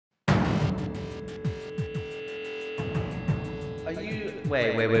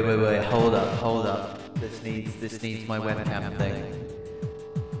Wait. Hold up. This needs my webcam thing.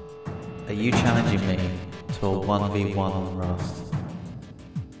 Are you challenging me to a 1v1 on Rust?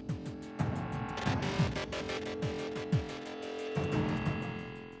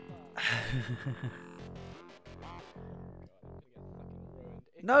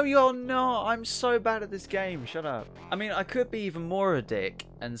 No, you're not. I'm so bad at this game. Shut up. I mean, I could be even more a dick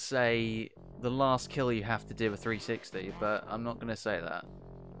and say the last kill you have to do a 360, but I'm not going to say that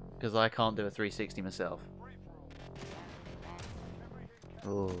because I can't do a 360 myself.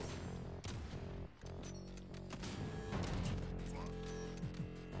 Oh.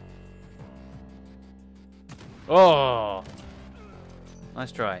 Oh.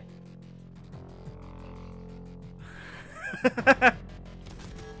 Nice try.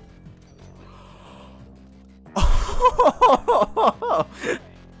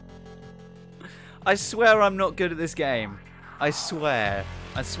 I swear I'm not good at this game. I swear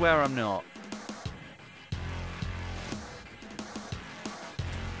I'm not.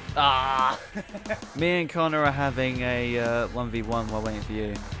 Ah! Me and Connor are having a 1v1 while waiting for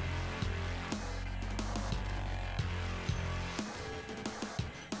you.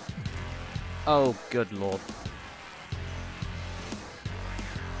 Oh, good lord.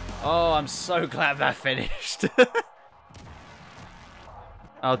 Oh, I'm so glad that finished.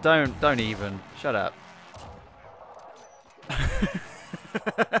 Oh, don't even. Shut up.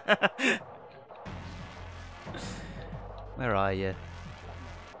 Where are you?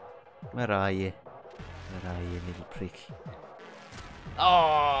 Where are you? Where are you, little prick?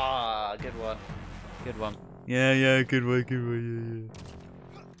 Oh, good one. Good one. Yeah, good one,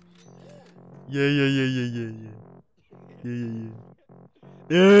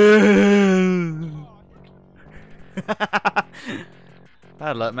 yeah.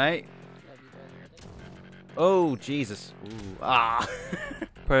 Bad luck, mate. Oh, Jesus. Ooh. Ah.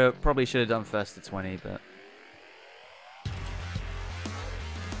 Probably should have done first to 20, but...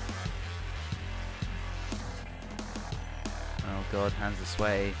 Oh, God. Hands are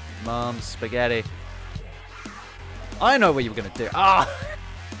sweaty. Mom, spaghetti. I know what you were going to do. Ah!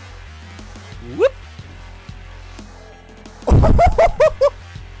 Whoop!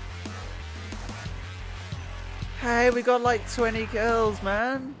 Hey, we got like 20 kills,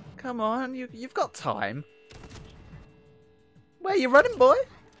 man. Come on, you've got time. Where you running, boy?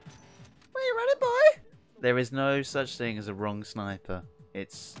 Where you running, boy? There is no such thing as a wrong sniper.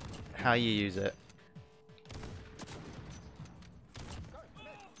 It's how you use it.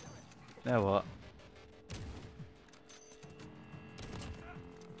 You know what?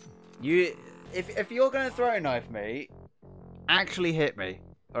 If you're gonna throw knife me, actually hit me.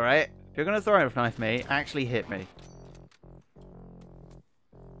 All right? If you're gonna throw knife me, actually hit me.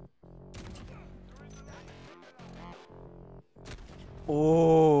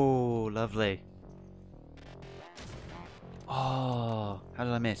 Oh, lovely. Oh, how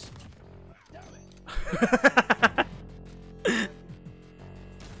did I miss?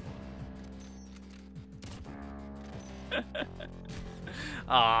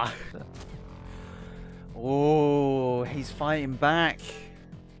 Ah. Oh, he's fighting back.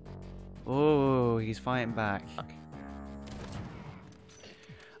 Oh, he's fighting back.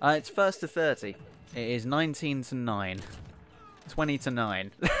 It's first to 30. It is 19 to 9. 20 to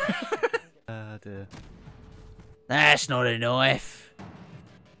 9. Dear. That's not a knife.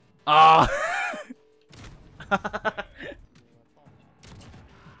 Oh.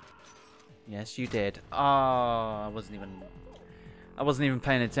 Yes, you did. Oh, I wasn't even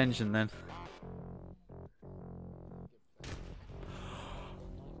paying attention then.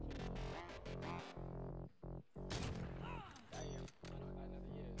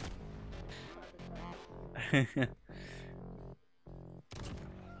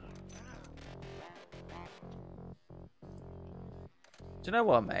 Do you know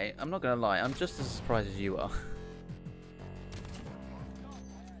what, mate? I'm not gonna lie, I'm just as surprised as you are.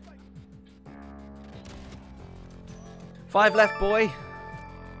 Five left, boy.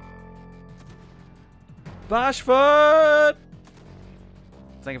 Bashford!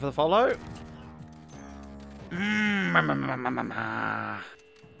 Thank you for the follow.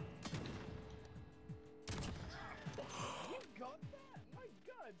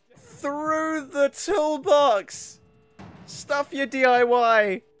 Through the toolbox! Stuff your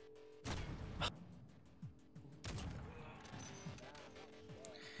DIY!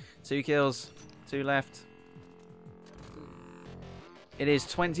 Two kills. Two left. It is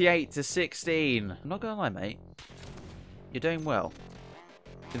 28 to 16. I'm not gonna lie, mate. You're doing well.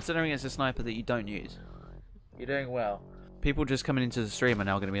 Considering it's a sniper that you don't use. You're doing well. People just coming into the stream are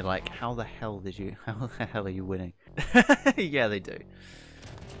now going to be like, how the hell did you... How the hell are you winning? Yeah, they do.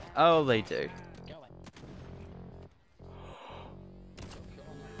 Oh, they do.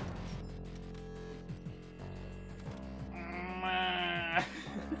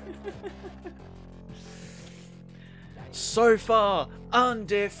 So far,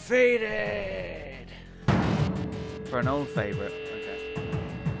 undefeated! For an old favourite. Okay.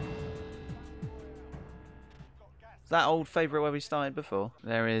 Is that old favourite where we started before?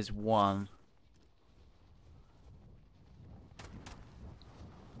 There is one.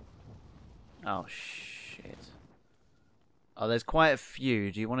 Oh, shit. Oh, there's quite a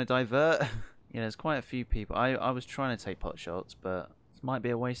few. Do you want to divert? Yeah, there's quite a few people. I was trying to take pot shots, but this might be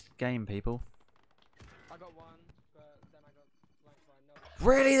a wasted game, people. I got one, but then I got flanked by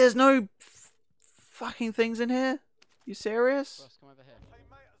another. Really? There's no fucking things in here? You serious? Ross, come over here.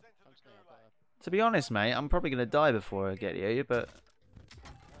 Come to me, I've got a... To be honest, mate, I'm probably going to die before I get you, but...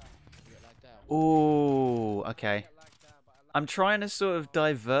 You get lagged out. Ooh, okay. I'm trying to sort of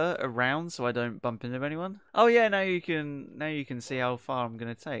divert around so I don't bump into anyone. Oh yeah, now you can see how far I'm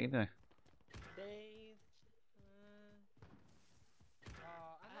going to take, isn't it?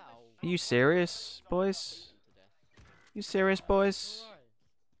 Are you serious, boys? You serious, boys?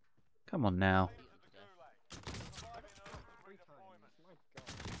 Come on now.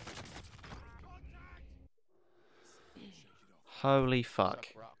 Holy fuck.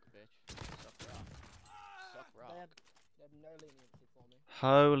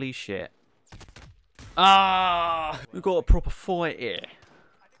 Holy shit. Ah! We've got a proper fight here.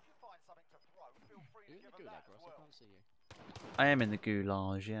 I am in the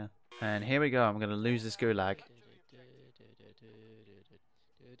goulash, yeah. And here we go. I'm going to lose this gulag.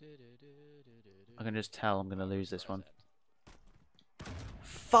 I can just tell I'm going to lose this one.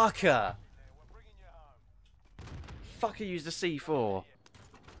 Fucker! Fucker used the C4.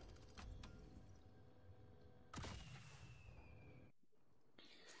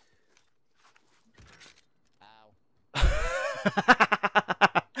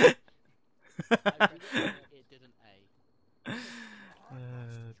 It didn't A.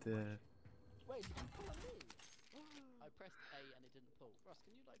 Dear. Wait, did you pull on me? I pressed A and it didn't pull. Ross,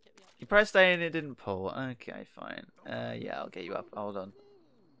 can you like get me up? You pressed A and it didn't pull. Okay, fine. Yeah, I'll get you up. Hold on.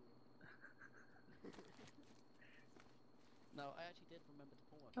 No, I actually did remember to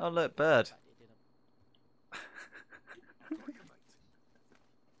pull one. Oh look, bird. It didn't.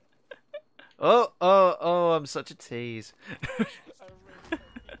 Oh, I'm such a tease. I really hope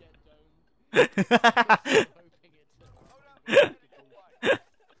you get domed.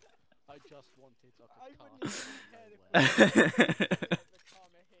 I just wanted like a car.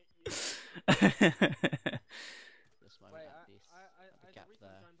 This moment had this gap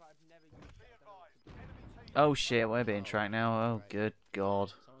there. Oh shit, we're being tracked now. Oh good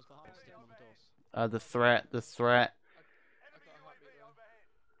god. Someone's behind. Stick them on the doors. The threat. There is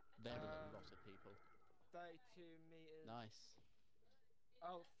a lot of people. 32 meters. Nice.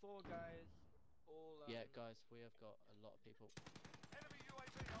 Oh, 4 guys. All. Yeah, guys, we have got a lot of people.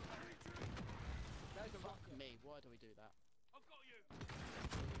 Fuck me, why do we do that?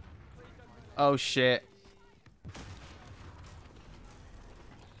 Oh shit.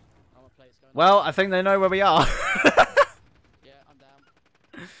 Armor plate's going Well, I think they know where we are. Yeah, I'm down.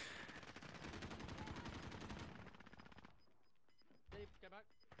 Dave, go back.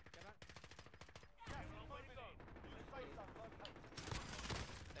 Go back.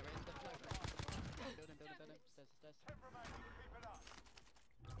 They're in the flow. Building. Stairs.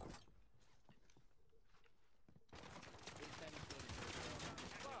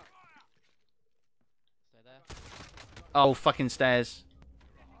 Stay there. Oh, fucking stairs.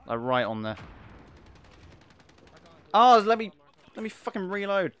 Like right on there. Oh, let me fucking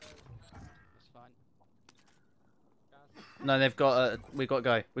reload. That's fine. No, they've got. We got to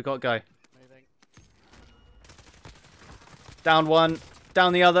go. We got to go. Moving. Down one.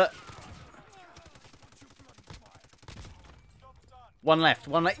 Down the other. One left.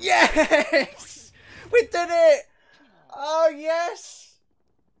 One left. Yes! We did it! Oh, yes!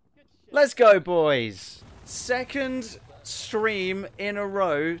 Let's go, boys. Second stream in a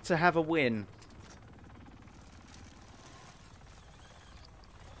row to have a win.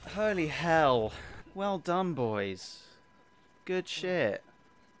 Holy hell. Well done, boys. Good shit.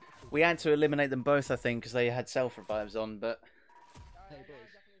 We had to eliminate them both, I think, because they had self-revives on, but... Hey, boys.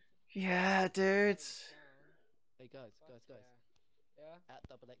 Yeah, dudes. Hey, guys. Yeah. At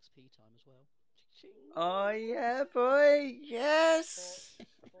double XP time as well. Ching. Oh, yeah, boy. Yes!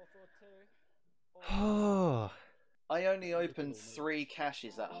 4-4-2. Oh. I only opened 3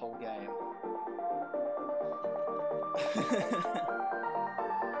 caches that whole game.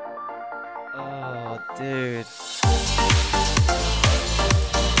 Oh, dude.